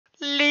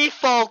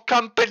Lawful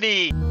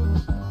Company!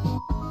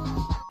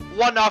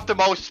 One of the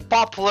most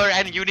popular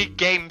and unique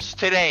games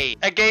today.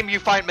 A game you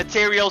find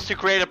materials to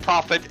create a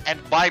profit and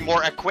buy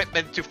more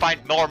equipment to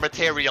find more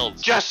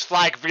materials. Just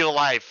like real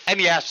life.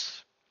 And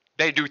yes,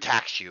 they do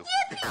tax you.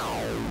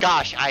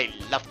 Gosh, I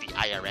love the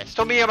IRS.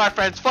 So me and my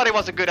friends thought it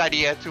was a good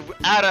idea to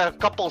add a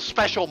couple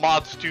special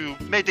mods to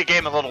make the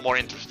game a little more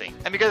interesting.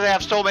 And because I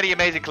have so many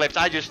amazing clips,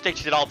 I just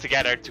stitched it all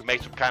together to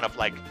make some kind of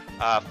like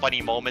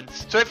funny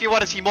moments. So if you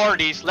want to see more of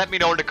these, let me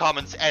know in the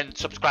comments and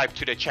subscribe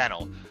to the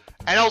channel.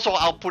 And also,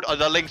 I'll put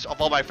the links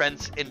of all my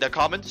friends in the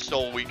comments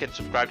so we can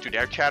subscribe to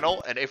their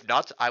channel. And if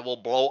not, I will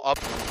blow up.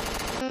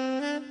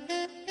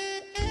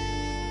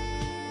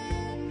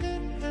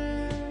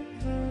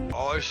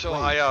 Oh, it's so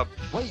high up.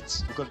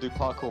 Wait, we're gonna do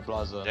parkour,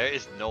 Blaza. There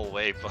is no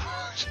way, but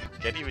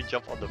can't even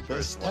jump on the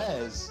first one.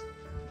 Stairs.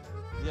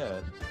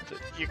 Yeah.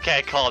 You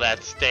can't call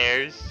that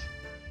stairs.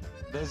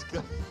 There's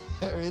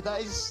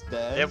that is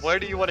stairs. Yeah, where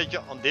do you want to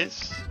jump on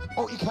this?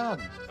 Oh, you can.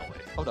 No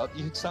way. Hold up,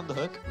 you can stand the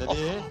hook. Then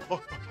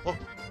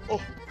Oh,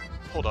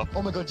 hold up.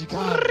 Oh my god, you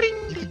can.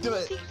 You can do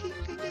it.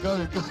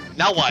 Go.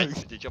 Now what?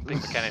 The jumping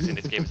mechanics in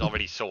this game is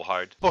already so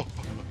hard. Oh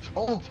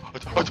no.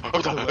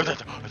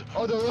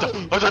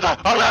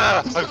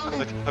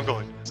 I'm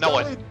going. Now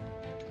what?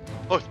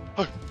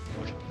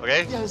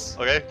 Okay. Yes.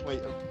 Okay.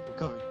 Wait, I'm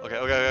coming.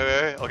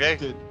 Okay.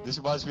 Dude, this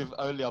reminds me of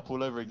Only Up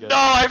all over again. No,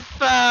 I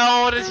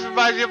fell. This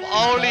reminds me of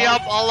Only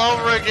Up all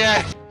over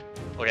again.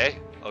 Okay.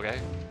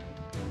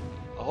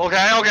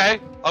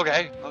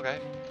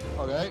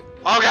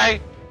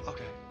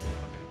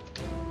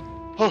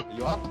 Oh,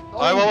 you up?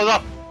 Alright, what was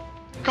up?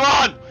 Come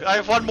on! I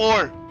have one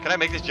more. Can I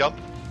make this jump?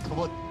 Come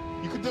on,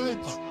 you can do it.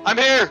 I'm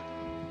here.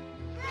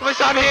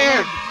 I'm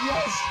here.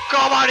 Yes.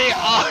 Come on here.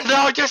 Oh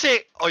no, Jesse.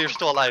 Oh, you're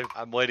still alive.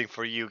 I'm waiting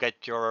for you.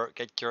 Get your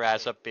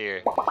ass up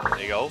here. There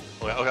you go.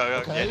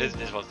 Okay. Yeah,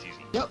 this one's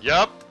easy.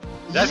 Yep.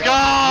 Let's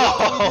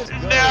go!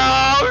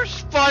 No,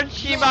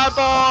 Spongy, my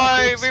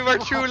boy! We were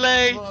too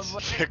late!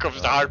 Here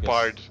comes the hard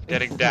part.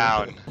 Getting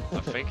down.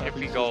 I think if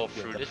we go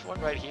through this one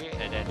right here,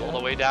 and then all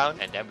the way down,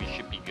 and then we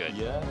should be good.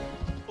 Yeah.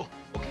 Oh,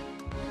 okay.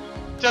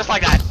 Just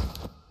like that!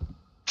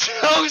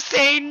 Don't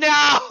say no!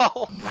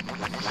 Oh my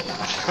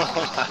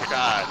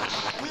god.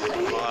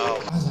 Wow.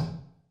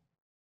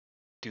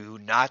 Do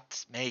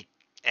not make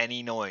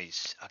any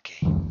noise.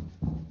 Okay.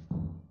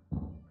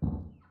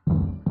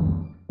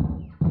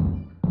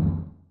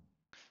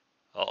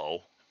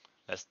 Uh-oh.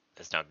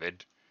 That's not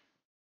good.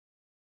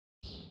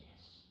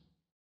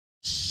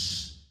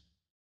 Shh.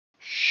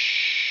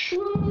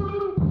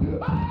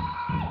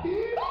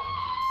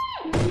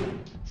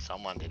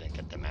 Someone didn't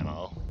get the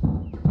memo.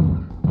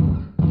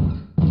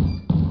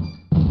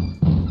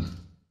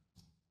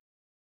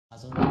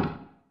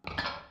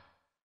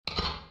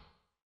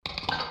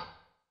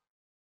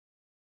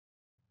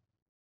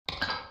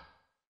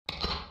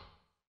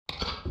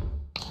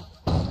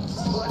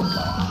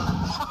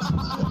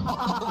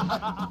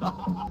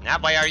 Now,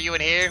 boy, are you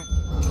in here?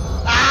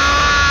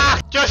 Ah!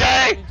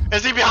 Josie!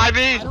 Is he behind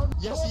me?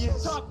 Yes, he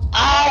is.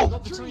 Ow! Go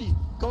up the tree.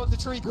 Go up the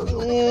tree.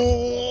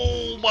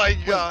 Oh my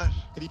god.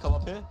 Can he come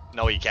up here?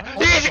 No, he can't.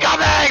 He's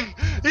coming!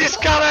 He's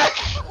coming!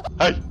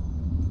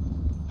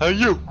 Hey,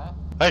 you!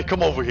 Hey,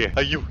 come over here.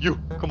 Hey, you!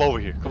 Come over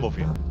here.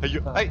 Hey,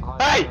 you! Hey!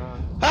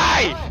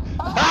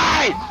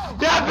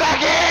 Get back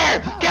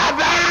here! Get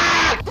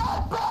back!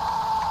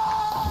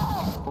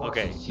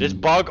 Okay, this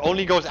bug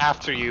only goes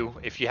after you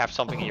if you have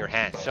something in your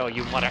hand. So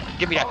you wanna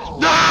give me that.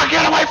 No!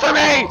 Get away from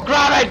me!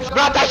 Grab it!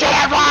 Grab that shit,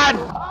 everyone!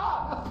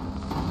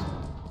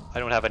 I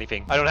don't have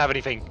anything.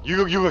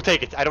 You go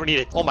take it. I don't need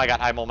it. Oh my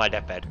god, I'm on my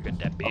deathbed. Get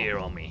that beer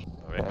on me.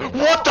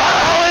 What the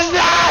hell is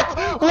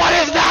that? What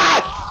is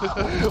that?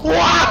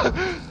 What?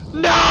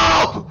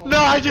 No!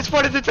 I just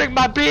wanted to drink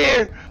my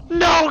beer.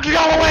 No,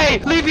 go away!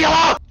 Leave me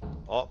alone!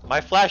 Oh,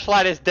 my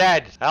flashlight is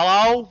dead.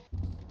 Hello?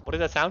 What does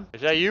that sound?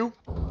 Is that you?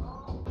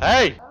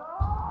 Hey!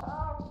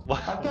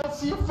 What? I can't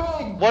see a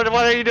thing. What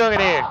are you doing in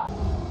here?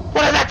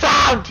 What is that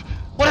sound?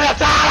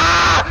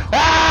 Ah!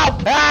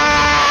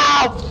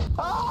 Help!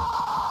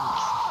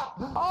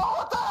 Oh,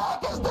 what the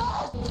heck is this?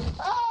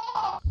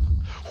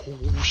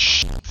 Oh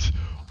shit!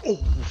 Oh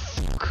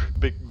fuck!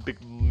 Big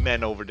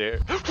man over there.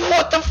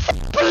 What the fuck?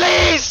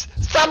 Please!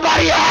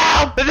 Somebody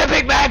help! There's a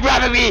big man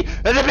grabbing me!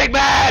 There's a big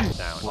man!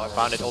 Down. I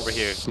found it over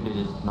here.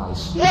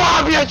 Nice.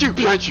 Wow! Behind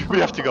you! We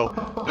have to go.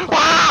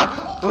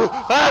 Ah!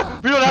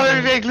 We don't have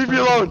anything. Leave me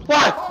alone.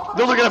 What?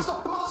 Don't look at him.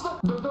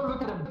 Don't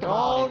look at him.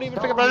 Don't even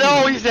think about it.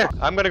 No, he's there.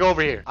 I'm gonna go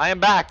over here. I am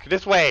back.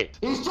 This way.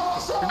 He's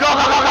Jason. Go!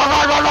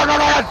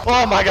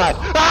 Oh my god!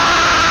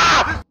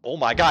 Ah! Oh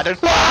my god!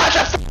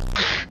 Ah,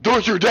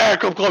 don't you dare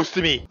come close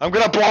to me! I'm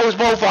gonna blow us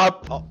both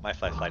up! Oh, my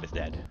flashlight is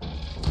dead.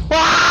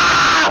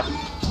 Ah!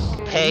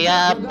 Pay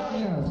up!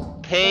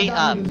 Pay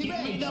up! Give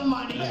me the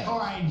money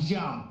or I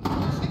jump.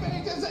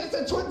 It's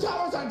the Twin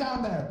Towers are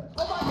down there.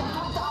 Oh my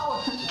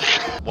god, Twin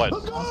Towers! What?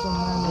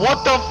 Awesome,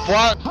 What the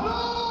fuck?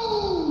 hello!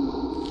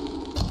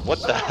 What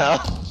the hell?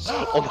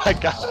 Oh my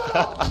god.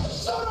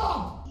 Shut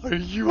up! Are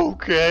you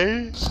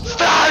okay?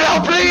 Stop!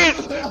 No, please!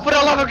 For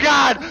the love of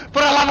God! For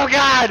the love of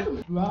God!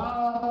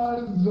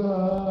 Blaza.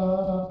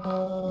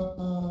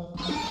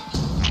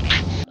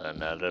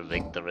 Another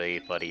victory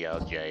for the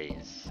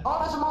LJs. Oh,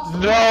 there's a monster.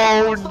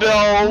 No,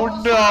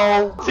 no,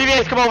 no!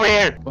 CVS, come over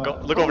here! Go,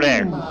 look over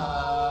there.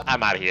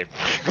 I'm out of here.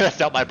 That's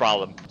not my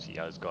problem. See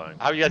how it's going.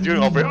 How are you guys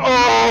doing over here?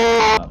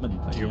 Oh!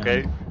 Are you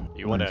okay?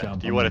 Do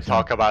you wanna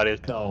talk about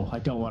it? No, I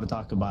don't want to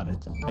talk about it.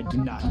 I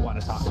do not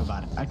want to talk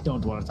about it. I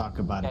don't want to talk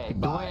about it. Hey,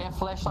 do I have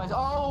flashlights?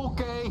 Oh,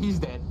 okay, he's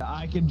dead.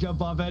 I can jump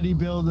off any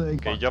building.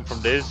 Can you jump from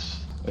this?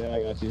 Yeah,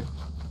 I got you.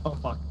 Oh,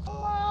 fuck.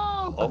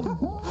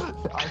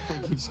 Oh. I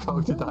think he's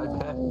going to die,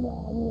 man.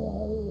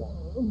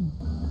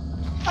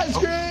 Ice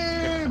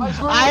cream!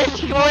 Ice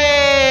cream!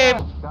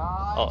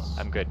 Guys, Oh,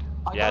 I'm good.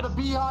 I Yes. got a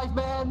beehive,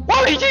 man.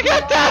 Where did you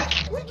get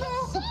that?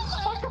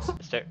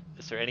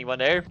 Is there anyone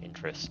there?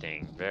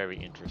 Interesting. Very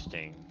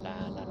interesting. La,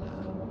 la,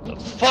 la.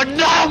 For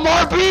no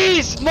more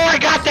bees! More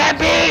goddamn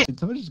bees! Did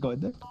somebody just go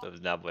in there? That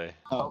was not way.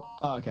 Oh,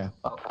 okay.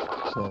 Oh.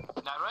 Shit.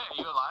 Now, Ray, are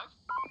you alive?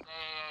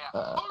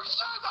 Yeah. Oh shit!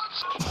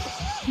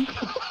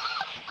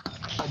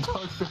 I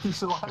don't think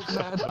he's alive,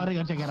 man. I'm gonna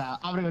go check it out.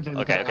 I'm gonna go check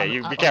it out. Okay,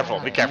 you be careful.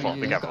 Be careful.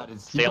 Be careful.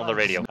 Stay on the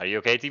radio. Are you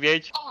okay,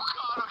 TBH? Oh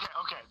god,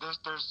 okay.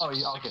 There's Oh, yeah,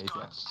 six okay,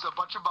 yeah. guns, a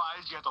bunch of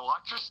eyes. You have to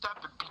watch your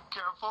step and be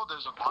careful.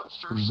 There's a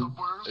monster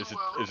somewhere as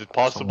well. Is it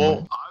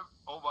possible?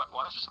 Oh my,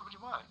 why is there so many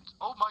mines?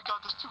 Oh my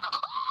god, there's two guns.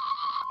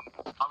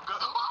 I'm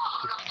good. Oh,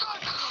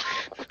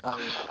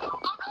 I'm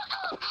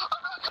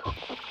not good.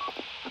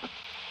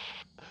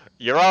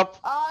 You're up.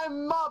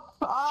 I'm up.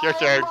 Your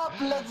turn. Up.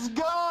 Let's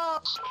go.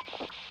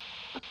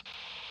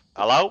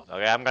 Hello?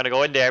 Okay, I'm gonna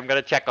go in there. I'm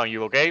gonna check on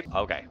you, okay?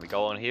 Okay, we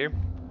go on here.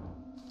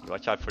 You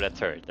watch out for that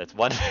turret. That's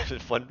one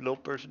there's one little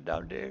person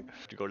down there.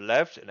 You go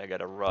left and I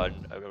gotta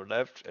run. I go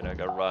left and I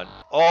gotta run.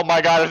 Oh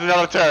my god, there's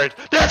another turret!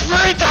 There's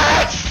 3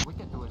 turrets! We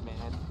can do it,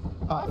 man.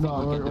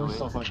 No, we're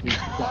so fucking.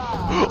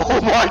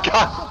 Oh my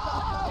god!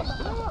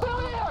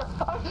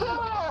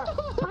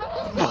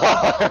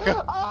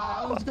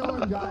 Let's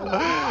go,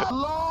 guys.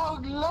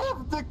 Long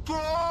live the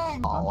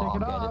king! I'm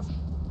taking off.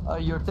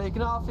 You're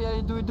taking off.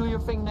 Yeah, do your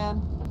thing,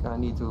 man. I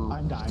need to.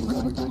 I'm dying.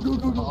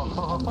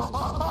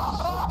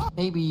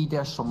 Maybe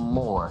there's some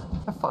more.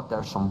 I thought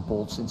there's some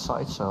bolts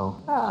inside, so.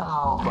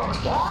 Oh my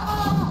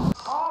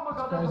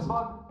god, there's a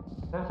bug.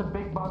 There's a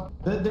big bug.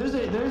 There's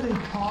a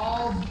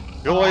tall.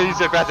 Oh, he's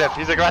aggressive.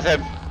 He's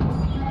aggressive.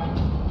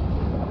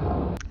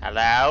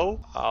 Hello?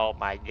 Oh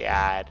my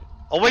god.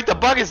 Oh wait, the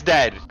bug is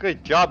dead.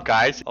 Good job,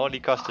 guys. Only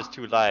cost us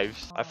 2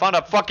 lives. I found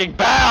a fucking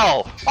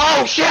bell.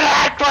 Oh shit, a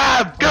head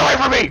crab! Get away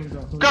from me!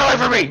 Get away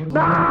from me!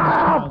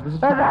 No!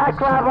 There's a head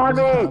crab on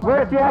me!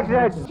 Where's the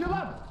exit? To your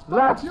left.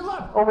 Left. To your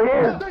left. Over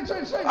here.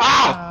 Straight.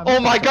 Ah! Oh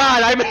my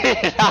god, I made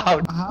it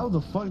out! How the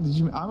fuck did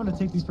you? I'm gonna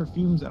take these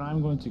perfumes and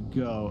I'm going to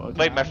go. Okay.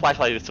 Wait, my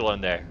flashlight is still in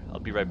there. I'll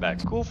be right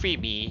back. Goofy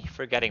me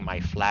for getting my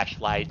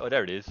flashlight. Oh,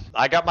 there it is.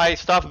 I got my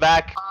stuff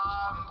back.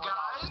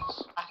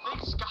 Guys, I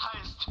think Sky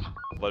is dead.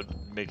 What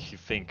makes you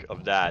think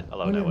of that?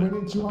 Hello, We that need way.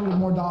 $200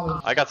 more.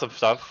 I got some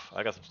stuff.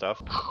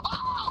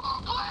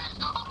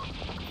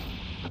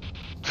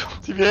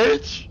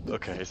 TBH?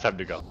 Okay, it's time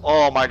to go.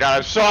 Oh my god,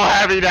 I'm so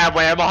heavy that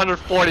way. I'm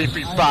 140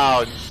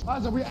 pounds.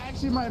 Blaza, we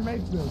actually might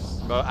make this.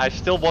 But I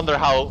still wonder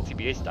how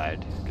TBH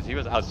died. Because he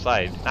was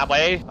outside. That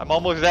way, I'm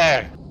almost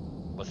there.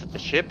 Was it the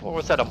ship or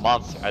was that a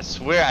monster? I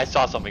swear I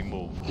saw something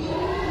move.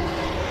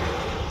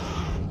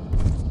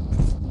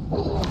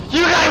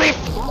 You gotta be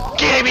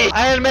kidding me!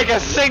 I didn't make a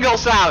single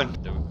sound!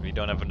 We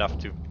don't have enough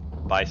to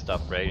buy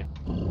stuff, right?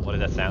 What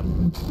did that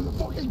sound?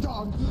 Fucking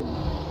dog.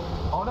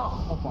 Oh no.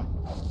 Oh fuck.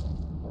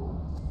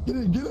 Get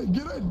in.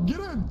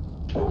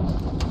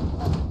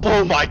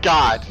 Oh my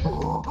god!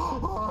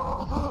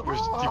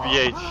 Where's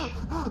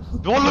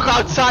TBH? Don't look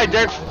outside,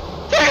 there's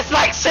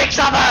like 6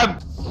 of them!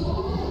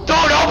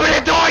 Don't open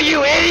the door,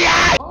 you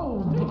idiot!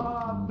 Oh,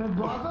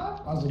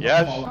 Blaza?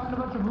 Yes? Found a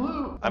bunch of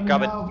loot. I'm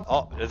coming.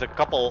 Oh, there's a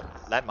couple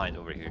landmines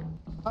over here.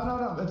 Oh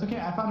no, it's okay.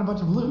 I found a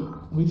bunch of loot.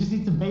 We just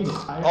need to bait it.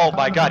 Oh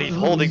my god, he's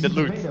holding the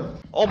loot.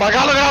 Oh my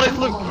god, look at all this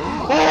loot!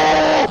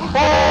 Oh!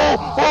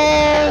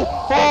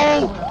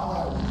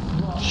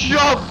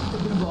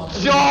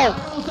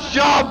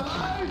 Jump!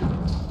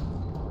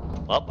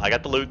 Well, I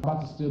got the loot. I'm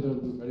about to steal their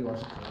loot. Ready,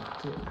 watch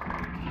it.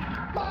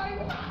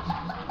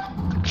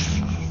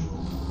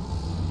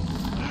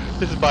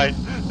 This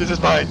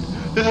is mine.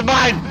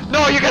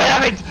 No, you can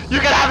have it! I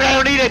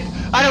don't need it!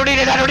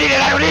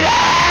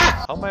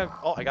 How am I?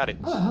 Oh, I got it.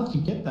 How the hell did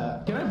you get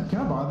that? Can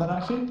I borrow that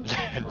actually?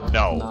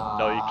 No,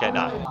 you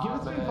cannot. Give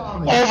it to me, follow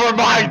me. Over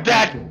my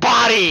dead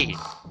body!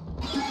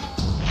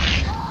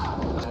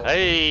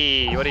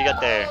 Hey, what do you got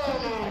there?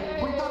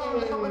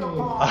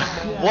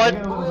 What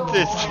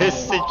is this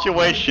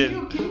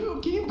situation?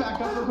 Can you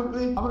back up real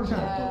quickly? I'm gonna try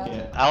to poke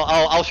it.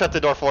 I'll shut the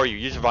door for you.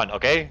 You just run,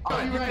 okay?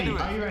 Are you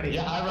ready?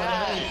 Yeah, I'm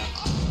ready.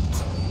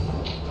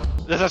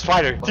 There's a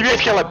spider. TBH,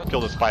 kill him.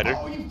 Kill the spider.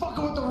 Oh, you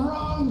fucking with the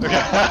wrong guy.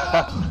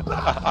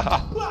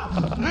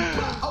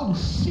 Oh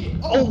shit.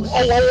 Oh.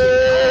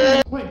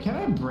 Wait, can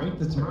I break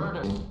the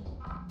turret?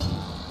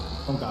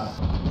 Oh god.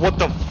 What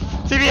the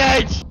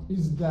TBH!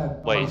 He's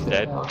dead. Wait, he's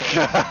dead.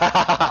 Okay.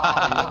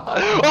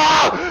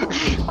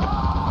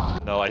 Oh!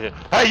 No, I didn't.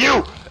 Hey,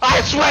 you! I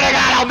swear to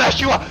God, I'll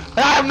mess you up!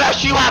 I'll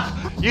mess you up!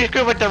 You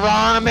screwed with the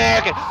wrong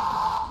American.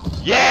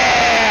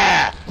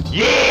 Yeah!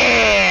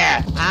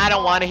 Yeah! I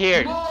don't want to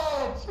hear it.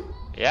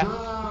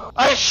 Yeah?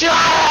 A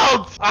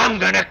child! I'm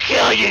gonna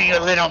kill you, you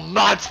little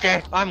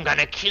monster! I'm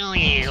gonna kill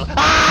you!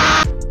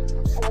 Ah!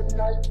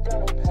 Fortnite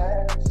battle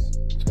pass.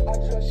 I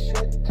just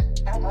shit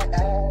out my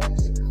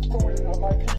ass. Rolling on my